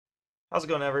How's it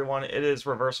going, everyone? It is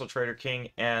Reversal Trader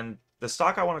King, and the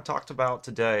stock I want to talk about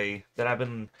today that I've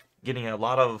been getting a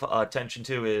lot of attention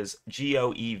to is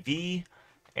GOEV,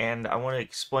 and I want to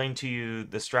explain to you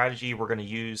the strategy we're going to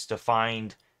use to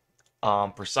find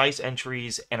precise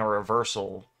entries and a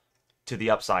reversal to the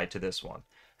upside to this one.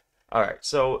 All right,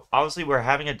 so obviously we're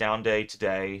having a down day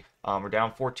today. We're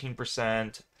down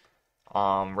 14%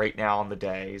 right now on the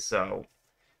day,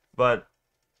 but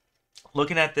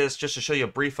looking at this just to show you a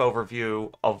brief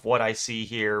overview of what I see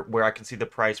here, where I can see the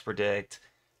price predict,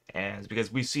 and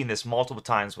because we've seen this multiple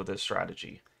times with this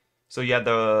strategy. So you have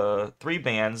the three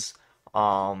bands,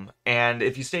 and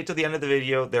if you stay to the end of the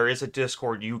video, there is a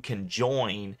Discord you can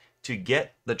join to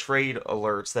get the trade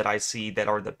alerts that I see that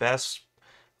are the best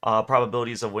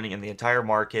probabilities of winning in the entire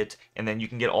market, and then you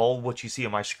can get all what you see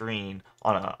on my screen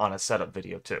on a setup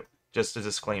video too. Just a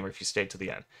disclaimer if you stay to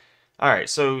the end. All right,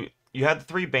 so you have the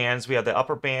three bands. We have the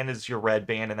upper band is your red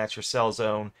band, and that's your sell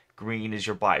zone. Green is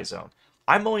your buy zone.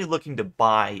 I'm only looking to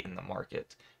buy in the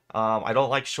market. I don't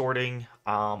like shorting.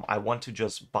 I want to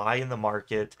just buy in the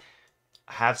market,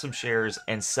 have some shares,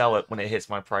 and sell it when it hits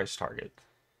my price target.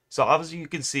 So obviously you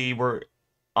can see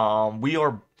we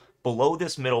are below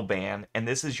this middle band, and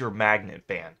this is your magnet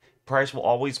band. Price will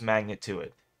always magnet to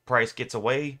it. Price gets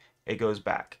away, it goes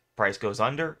back. Price goes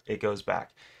under, it goes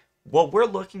back. What we're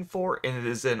looking for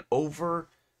is an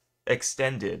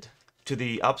overextended to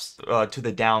the to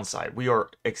the downside. We are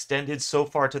extended so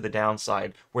far to the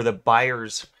downside where the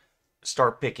buyers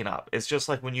start picking up. It's just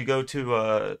like when you go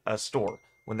to a store.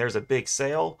 When there's a big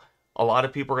sale, a lot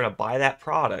of people are going to buy that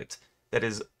product that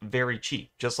is very cheap.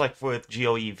 Just like with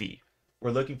GOEV. We're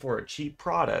looking for a cheap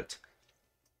product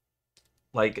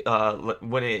like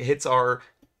when it hits our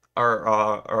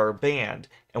band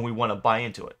and we want to buy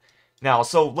into it. Now,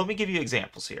 so let me give you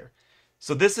examples here.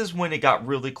 So this is when it got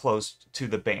really close to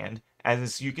the band.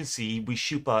 As you can see, we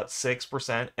shoot up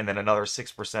 6% and then another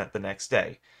 6% the next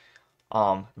day.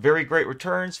 Very great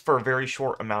returns for a very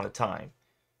short amount of time.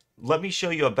 Let me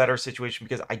show you a better situation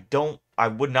because I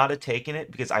would not have taken it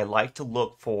because I like to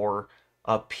look for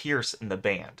a pierce in the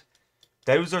band.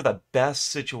 Those are the best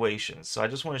situations. So I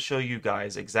just want to show you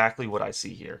guys exactly what I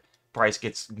see here. Price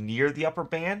gets near the upper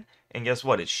band, and guess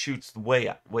what? It shoots way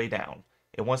down.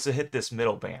 It wants to hit this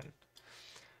middle band.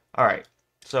 All right.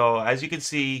 So as you can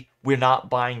see, we're not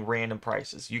buying random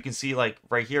prices. You can see like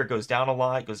right here, it goes down a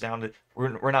lot, it goes down to,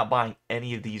 we're not buying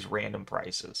any of these random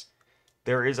prices.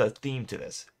 There is a theme to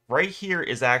this. Right here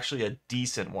is actually a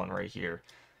decent one right here.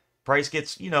 Price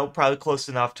gets, probably close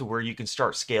enough to where you can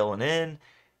start scaling in,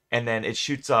 and then it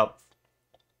shoots up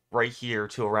right here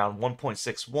to around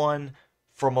 1.61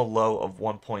 from a low of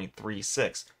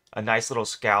 1.36. A nice little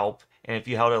scalp, and if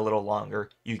you held it a little longer,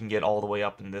 you can get all the way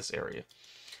up in this area.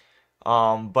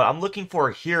 But I'm looking for,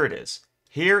 here it is.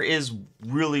 Here is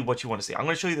really what you want to see. I'm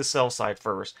going to show you the sell side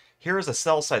first. Here is a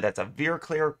sell side that's a very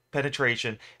clear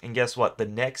penetration, and guess what? The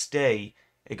next day,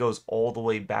 it goes all the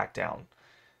way back down.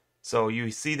 So you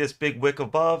see this big wick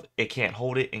above, it can't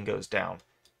hold it and goes down.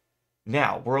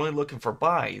 Now, we're only looking for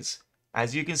buys.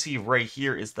 As you can see right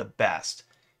here is the best.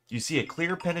 You see a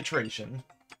clear penetration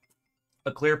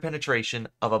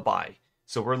of a buy.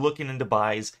 So we're looking into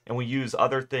buys, and we use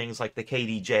other things like the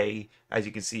KDJ. As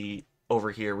you can see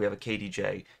over here, we have a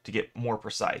KDJ to get more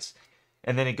precise.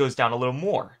 And then it goes down a little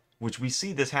more, which we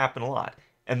see this happen a lot.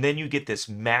 And then you get this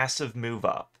massive move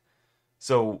up.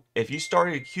 So if you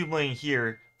started accumulating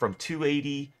here from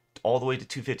 280 all the way to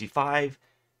 255,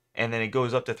 and then it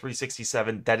goes up to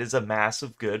 367, that is a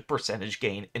massive good percentage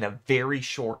gain in a very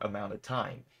short amount of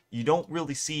time. You don't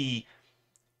really see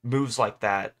moves like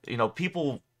that.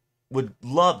 People would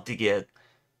love to get,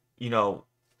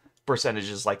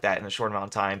 percentages like that in a short amount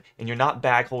of time, and you're not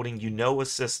bag holding, a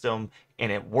system,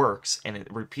 and it works, and it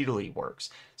repeatedly works.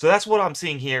 So that's what I'm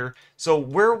seeing here. So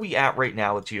where are we at right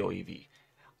now with GOEV?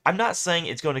 I'm not saying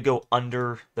it's going to go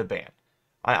under the band.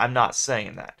 I'm not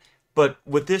saying that. But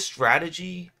with this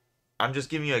strategy, I'm just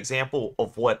giving you an example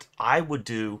of what I would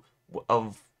do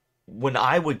of when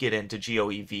I would get into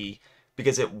GOEV,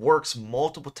 because it works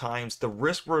multiple times. The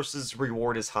risk versus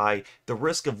reward is high. The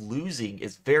risk of losing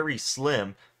is very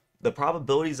slim. The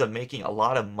probabilities of making a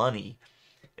lot of money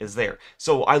is there.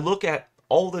 So I look at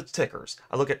all the tickers.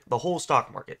 I look at the whole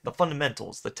stock market, the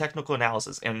fundamentals, the technical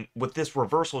analysis, and with this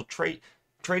reversal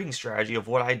trading strategy of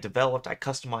what I developed, I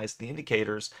customized the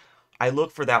indicators. I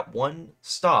look for that one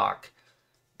stock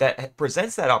that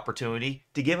presents that opportunity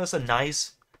to give us a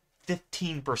nice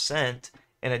 15%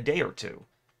 in a day or two.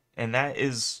 And that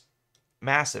is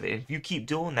massive. If you keep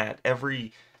doing that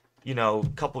every,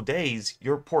 couple days,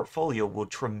 your portfolio will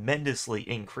tremendously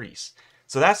increase.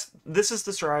 So this is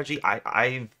the strategy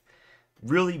I've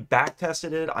really back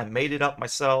tested it. I made it up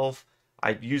myself.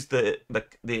 I used the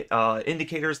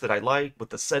indicators that I like with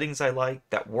the settings I like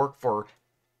that work for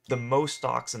the most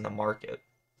stocks in the market.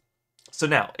 So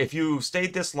now, if you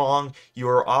stayed this long, you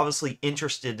are obviously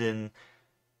interested in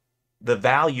the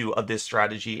value of this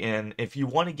strategy. And if you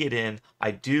want to get in,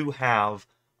 I do have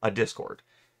a Discord.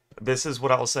 This is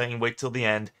what I was saying. Wait till the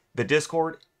end. The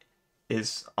Discord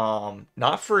is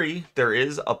not free. There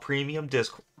is a premium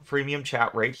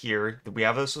chat right here. We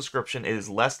have a subscription. It is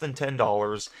less than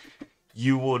 $10.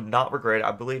 You would not regret it.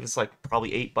 I believe it's like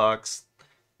probably $8,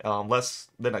 less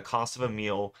than a cost of a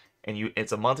meal, and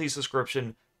it's a monthly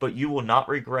subscription. But you will not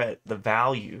regret the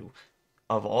value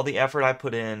of all the effort I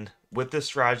put in with this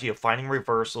strategy of finding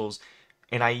reversals.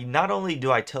 And I not only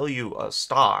do I tell you a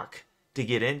stock to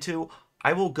get into,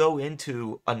 I will go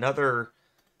into another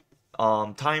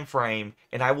time frame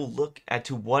and I will look at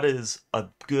to what is a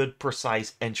good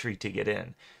precise entry to get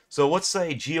in. So let's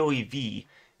say GOEV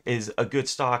is a good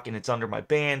stock and it's under my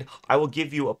band. I will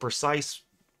give you a precise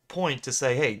point to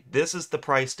say, hey, this is the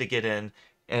price to get in,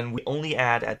 and we only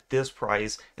add at this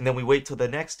price, and then we wait till the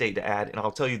next day to add, and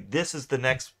I'll tell you this is the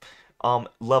next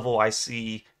level I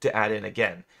see to add in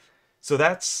again. So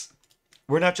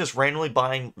we're not just randomly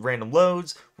buying random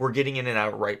loads, we're getting in and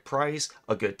at a right price,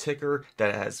 a good ticker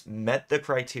that has met the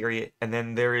criteria, and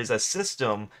then there is a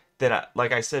system that,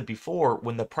 like I said before,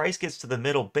 when the price gets to the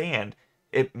middle band,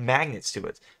 it magnets to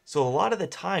it. So a lot of the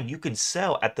time you can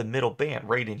sell at the middle band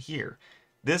right in here.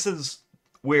 This is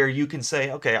where you can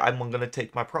say, okay, I'm going to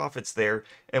take my profits there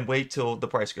and wait till the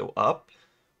price go up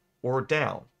or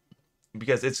down,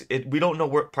 because we don't know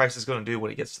what price is going to do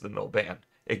when it gets to the middle band.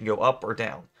 It can go up or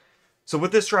down. So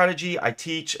with this strategy, I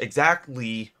teach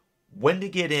exactly when to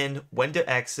get in, when to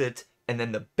exit, and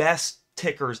then the best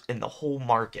tickers in the whole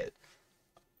market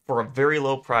for a very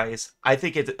low price. I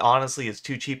think it honestly is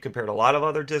too cheap compared to a lot of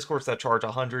other Discords that charge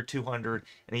 $100, $200,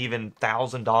 and even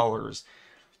 $1,000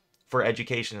 for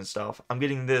education and stuff. I'm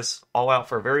getting this all out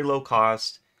for a very low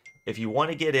cost. If you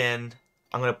want to get in,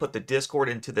 I'm going to put the Discord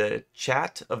into the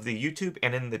chat of the YouTube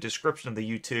and in the description of the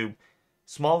YouTube.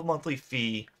 Small monthly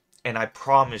fee, and I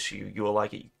promise you, you will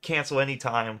like it. You cancel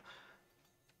anytime,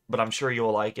 but I'm sure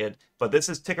you'll like it. But this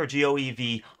is ticker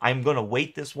GOEV. I'm going to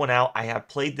wait this one out. I have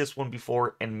played this one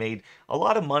before and made a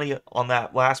lot of money on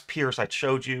that last Pierce I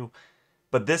showed you.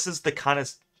 But this is the kind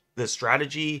of the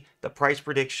strategy, the price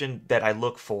prediction that I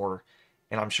look for,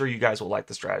 and I'm sure you guys will like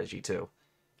the strategy too.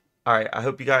 All right, I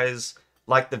hope you guys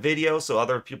like the video so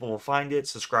other people will find it.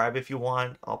 Subscribe if you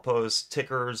want. I'll post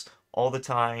tickers all the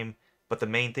time, but the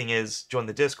main thing is join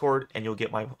the Discord and you'll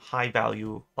get my high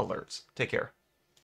value alerts. Take care.